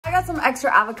I got some extra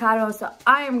avocado, so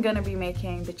I am gonna be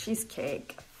making the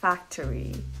Cheesecake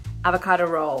Factory avocado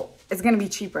roll. It's gonna be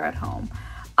cheaper at home.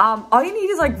 All you need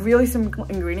is like really simple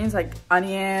ingredients like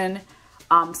onion,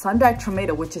 sun-dried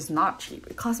tomato, which is not cheap.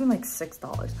 It cost me like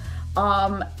 $6.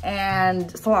 And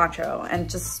cilantro and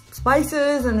just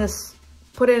spices, and just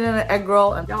put it in an egg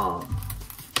roll. And y'all,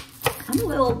 I'm a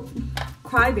little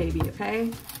crybaby,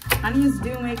 okay? Onions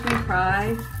do make me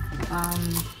cry.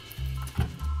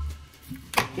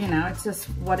 You know, it's just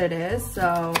what it is.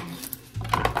 So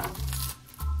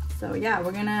yeah,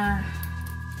 we're gonna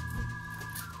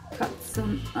cut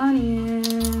some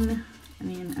onion.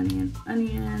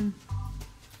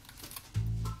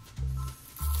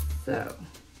 So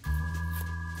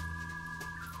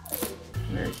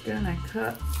we're gonna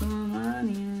cut some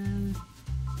onion.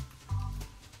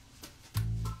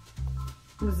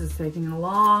 This is taking a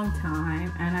long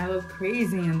time, and I look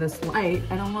crazy in this light.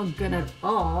 I don't look good at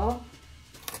all.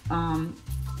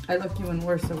 I look even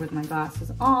worse with my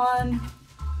glasses on.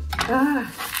 Okay,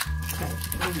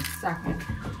 give me a second.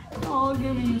 Oh,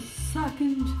 give me a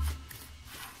second.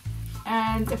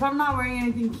 And if I'm not wearing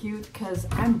anything cute, because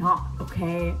I'm not,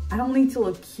 okay? I don't need to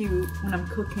look cute when I'm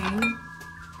cooking.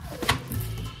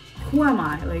 Who am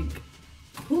I? Like,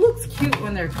 who looks cute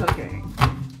when they're cooking?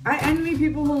 I envy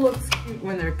people who look cute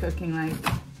when they're cooking. Like,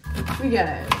 we get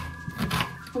it.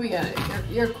 We get it.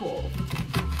 You're cool.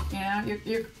 You know,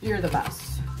 you're the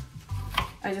best.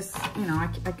 I just, you know,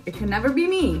 it can never be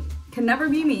me. Can never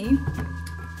be me.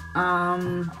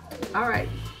 All right.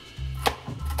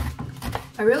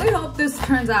 I really hope this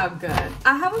turns out good.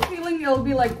 I have a feeling it'll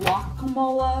be like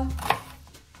guacamole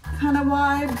kind of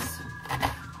vibes.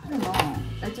 I don't know.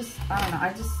 I don't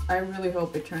know. I really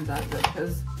hope it turns out good,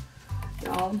 because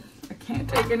y'all, I can't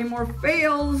take any more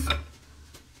fails.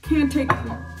 Can't take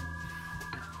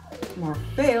more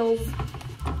fails.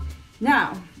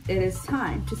 Now, it is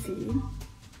time to see.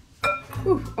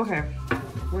 Ooh, okay,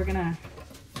 we're gonna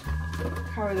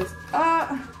cover this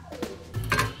up.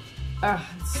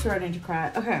 It's starting to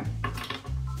cry. Okay,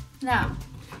 now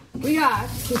we got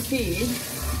to see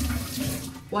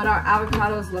what our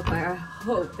avocados look like. I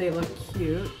hope they look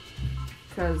cute,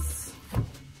 because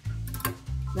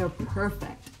they're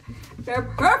perfect. They're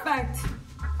perfect.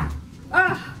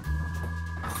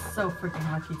 So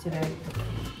freaking lucky today.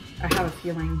 I have a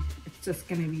feeling it's just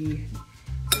gonna be.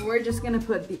 So we're just gonna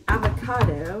put the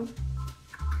avocado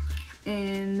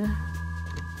in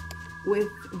with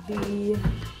the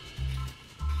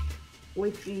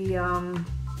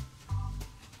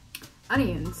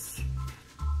onions.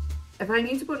 If I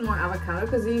need to put more avocado,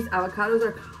 because these avocados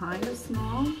are kind of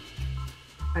small,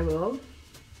 I will.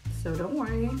 So don't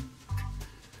worry.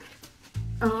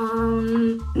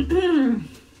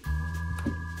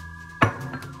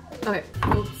 Okay,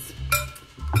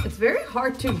 it's very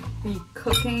hard to be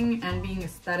cooking and being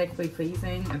aesthetically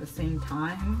pleasing at the same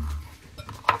time.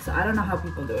 So I don't know how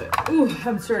people do it. Ooh,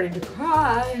 I'm starting to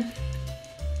cry.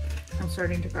 I'm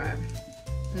starting to cry.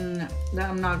 No,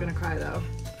 I'm not gonna cry though.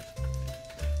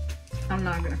 I'm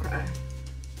not gonna cry.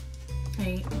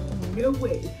 Ain't no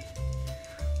way.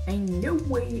 Ain't no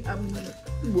way I'm gonna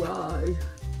cry.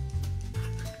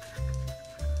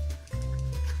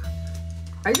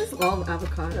 I just love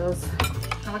avocados.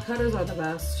 Avocados are the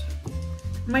best.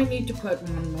 Might need to put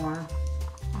one more.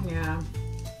 Yeah.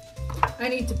 I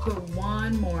need to put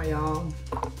one more, y'all.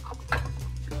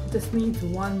 It just needs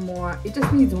one more. It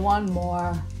just needs one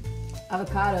more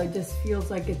avocado. It just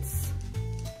feels like it's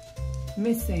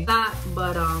missing that,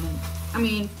 but I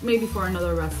mean, maybe for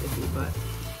another recipe, but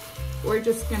we're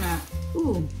just gonna,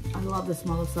 ooh, I love the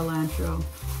smell of cilantro.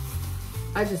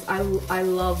 I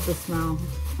love the smell.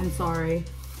 I'm sorry,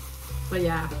 but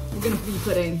yeah, we're gonna be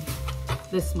putting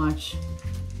this much.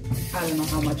 I don't know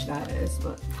how much that is,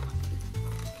 but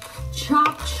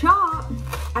chop, chop.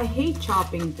 I hate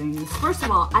chopping things. First of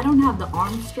all, I don't have the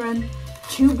arm strength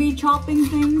to be chopping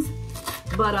things,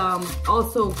 but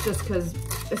also just because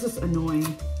it's just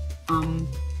annoying. I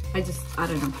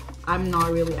don't know. I'm not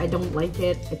really, I don't like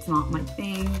it. It's not my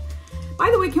thing.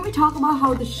 By the way, can we talk about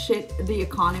how the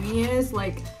economy is?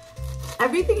 Like,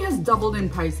 everything has doubled in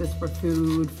prices for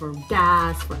food, for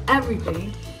gas, for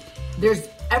everything.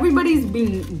 Everybody's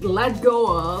being let go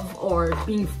of or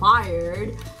being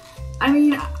fired. I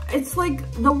mean, it's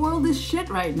like the world is shit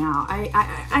right now.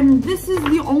 And this is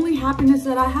the only happiness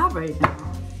that I have right now.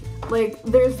 Like,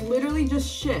 there's literally just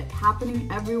shit happening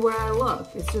everywhere I look.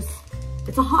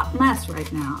 It's a hot mess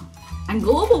right now. And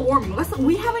global warming,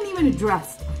 we haven't even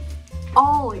addressed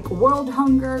all, like, world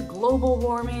hunger, global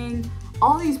warming,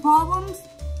 all these problems,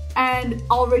 and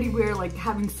already we're like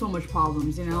having so much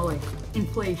problems, you know, like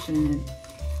inflation.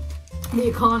 the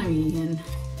economy, and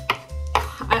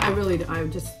I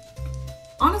just,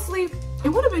 honestly, it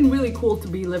would have been really cool to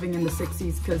be living in the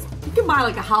 60s, because you can buy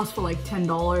like a house for like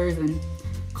 $10 and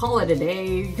call it a day.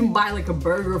 You can buy like a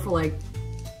burger for like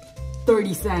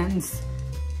 30 cents.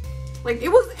 Like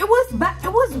it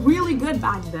was really good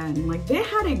back then. Like they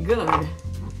had it good.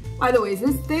 By the way, is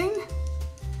this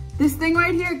thing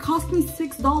right here, it cost me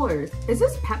 $6. Is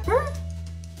this pepper?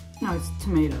 No, it's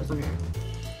tomatoes. Okay.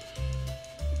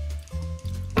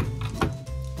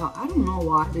 God, I don't know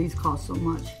why these cost so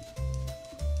much.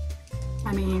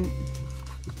 I mean,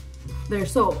 they're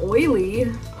so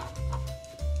oily.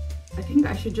 I think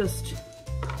I should just,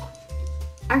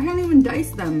 I can't even dice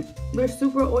them. They're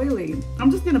super oily. I'm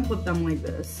just gonna put them like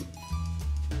this.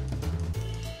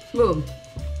 Ooh,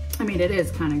 I mean, it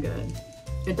is kind of good.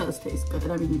 It does taste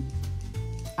good. I mean,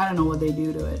 I don't know what they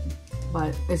do to it,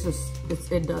 but it's just,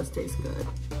 it does taste good.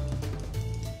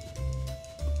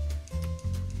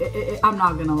 I'm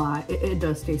not gonna lie, it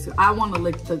does taste good. I want to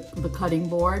lick the cutting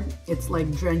board. It's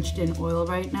like drenched in oil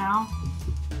right now.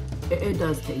 It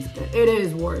does taste good. It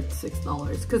is worth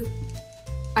 $6, because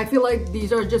I feel like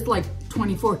these are just like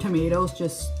 24 tomatoes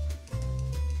just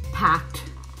packed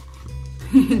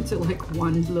into like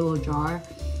one little jar,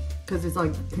 because it's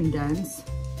like condensed.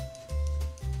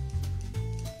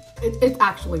 It's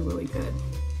actually really good.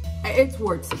 It's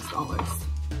worth $6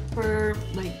 for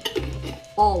like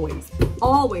always.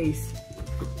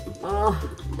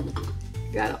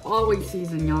 Gotta always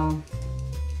season, y'all.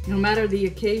 No matter the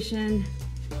occasion,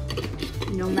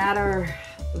 no matter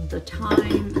the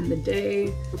time and the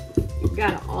day, you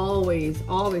gotta always.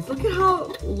 Look at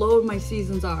how low my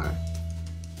seasons are.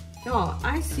 Y'all,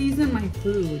 I season my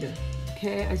food,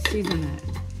 okay? I season it.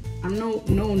 I'm no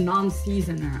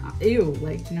non-seasoner. Ew,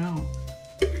 like no.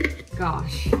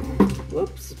 Gosh.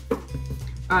 Whoops.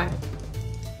 All right.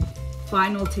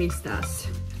 Final taste test.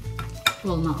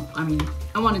 Well, no, I mean,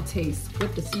 I want to taste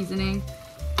with the seasoning.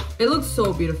 It looks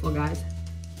so beautiful, guys.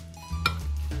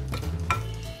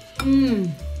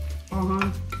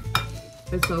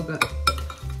 It's so good.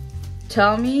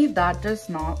 Tell me that does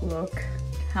not look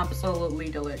absolutely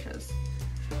delicious.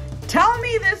 Tell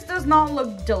me this does not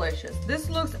look delicious. This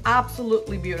looks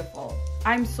absolutely beautiful.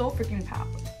 I'm so freaking proud.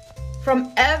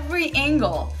 From every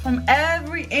angle,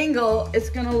 it's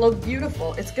gonna look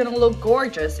beautiful. It's gonna look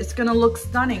gorgeous. It's gonna look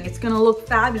stunning. It's gonna look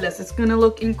fabulous. It's gonna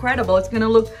look incredible. It's gonna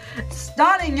look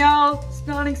stunning, y'all.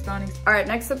 Stunning. All right,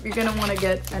 next up, you're gonna wanna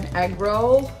get an egg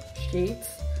roll sheets.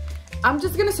 I'm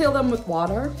just gonna seal them with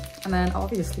water and then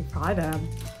obviously fry them.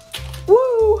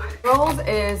 Woo! Rolls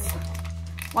is,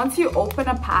 once you open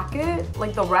a packet,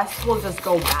 like the rest will just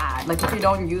go bad. Like if you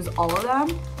don't use all of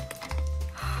them.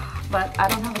 But I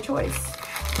don't have a choice.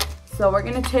 So we're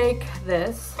gonna take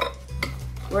this.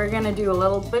 We're gonna do a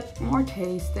little bit more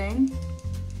tasting.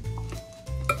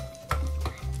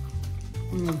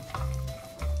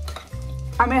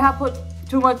 I may have put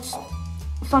too much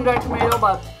sun-dried tomato,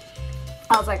 but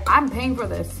I was like, I'm paying for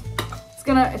this. It's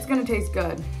gonna taste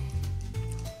good.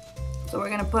 So we're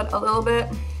gonna put a little bit.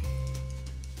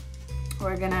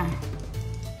 We're gonna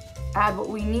add what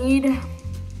we need. And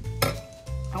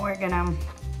we're gonna,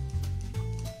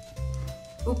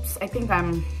 oops, I think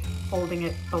I'm holding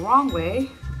it the wrong way.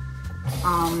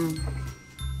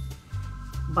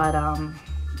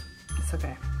 It's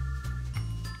okay.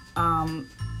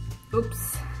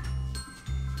 Oops.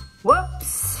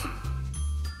 Whoops.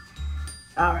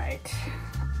 All right,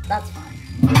 that's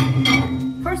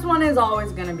fine. First one is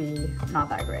always gonna be not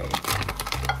that great.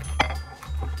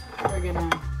 We're gonna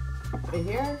put it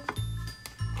here.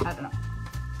 I don't know.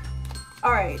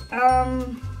 All right,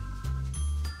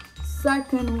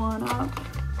 second one up.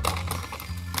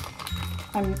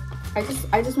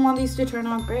 I just want these to turn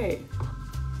out great.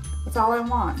 That's all I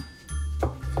want.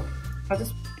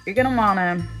 You're gonna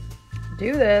wanna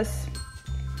do this,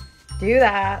 do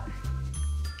that,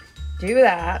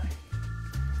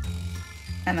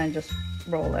 and then just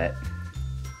roll it.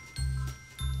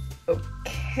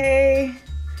 Okay,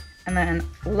 and then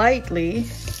lightly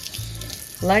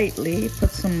put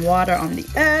some water on the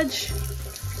edge,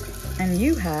 and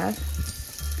you have,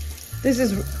 this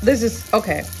is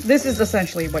okay. This is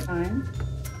essentially what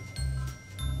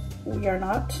we are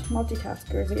not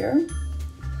multitaskers here,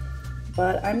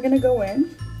 but I'm gonna go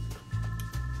in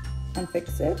and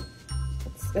fix it.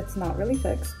 It's not really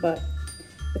fixed, but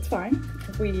it's fine.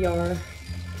 We are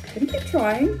gonna keep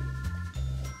trying.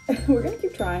 We're gonna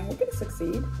keep trying. We're gonna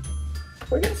succeed.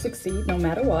 We're gonna succeed no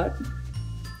matter what.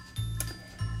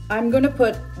 I'm gonna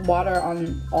put water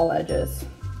on all edges.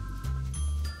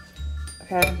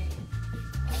 Okay.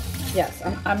 Yes,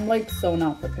 I'm like so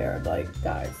not prepared, like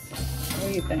guys. What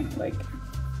do you think? Like,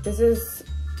 this is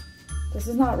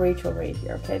not Rachel right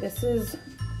here, okay? This is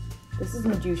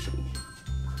Majushi.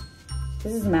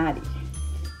 This is Maddie.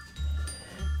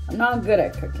 I'm not good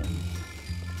at cooking.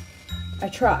 I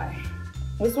try.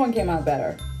 This one came out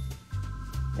better.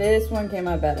 This one came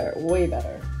out better, way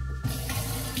better.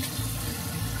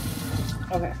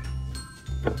 Okay.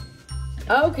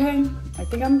 Okay, I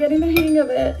think I'm getting the hang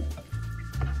of it.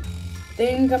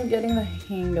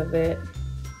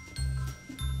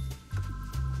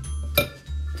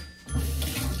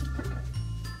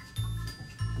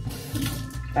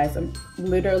 Guys, I'm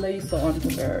literally so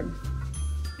unprepared.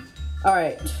 All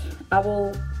right, I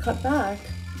will cut back.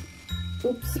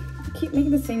 Oops, I keep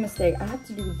making the same mistake. I have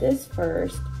to do this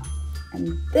first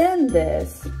and then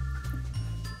this.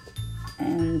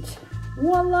 And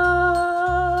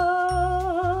voila!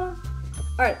 All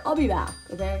right, I'll be back,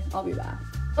 okay? I'll be back.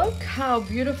 Look how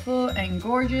beautiful and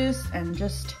gorgeous and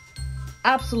just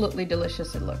absolutely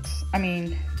delicious it looks. I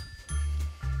mean,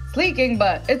 it's leaking,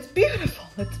 but it's beautiful.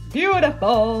 It's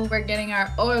beautiful. We're getting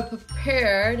our oil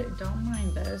prepared. Don't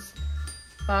mind this,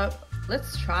 but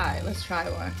let's try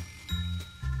one.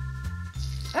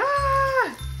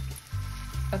 Ah!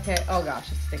 Okay, oh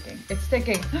gosh, it's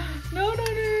sticking. No.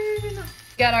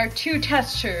 Got our 2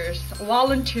 testers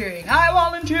volunteering. I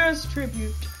volunteer as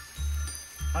tribute.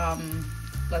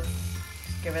 Let's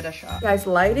give it a shot. Guys,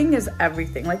 lighting is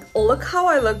everything. Like, look how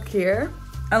I look here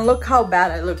and look how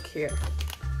bad I look here.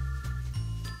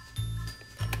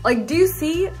 Like, do you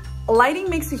see? Lighting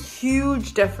makes a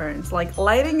huge difference. Like,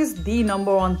 lighting is the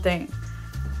 #1 thing.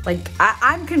 Like,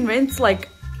 I'm convinced, like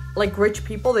rich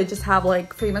people, they just have,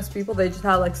 like, famous people, they just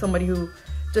have, like, somebody who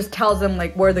just tells them,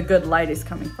 like, where the good light is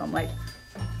coming from. Like,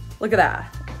 look at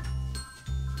that.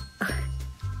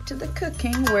 To the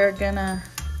cooking, we're gonna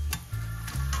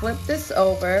flip this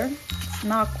over. It's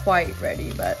not quite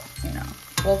ready, but, you know,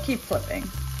 we'll keep flipping.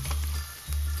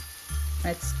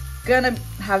 It's gonna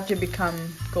have to become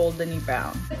goldeny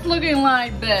brown. It's looking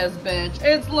like this, bitch.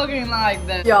 It's looking like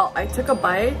this. Y'all, I took a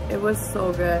bite. It was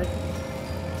so good.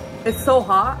 It's so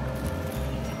hot.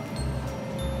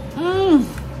 Mmm.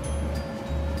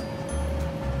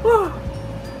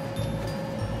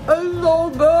 It's so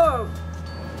good.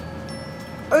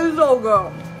 It's so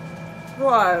good.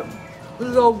 Right.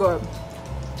 It's so good.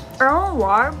 I don't know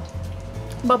why,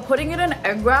 but putting it in an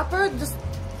egg wrapper,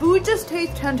 food just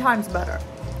tastes 10 times better.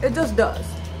 It just does.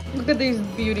 Look at these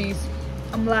beauties.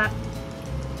 I'm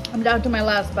down to my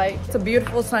last bite. It's a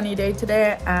beautiful sunny day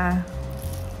today.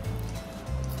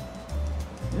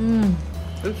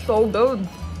 It's so good.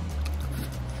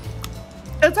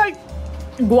 It's like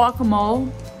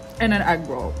guacamole and an egg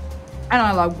roll. And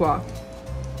I love guac.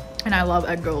 And I love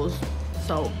egg rolls.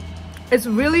 So it's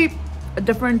really a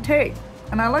different take.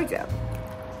 And I like it.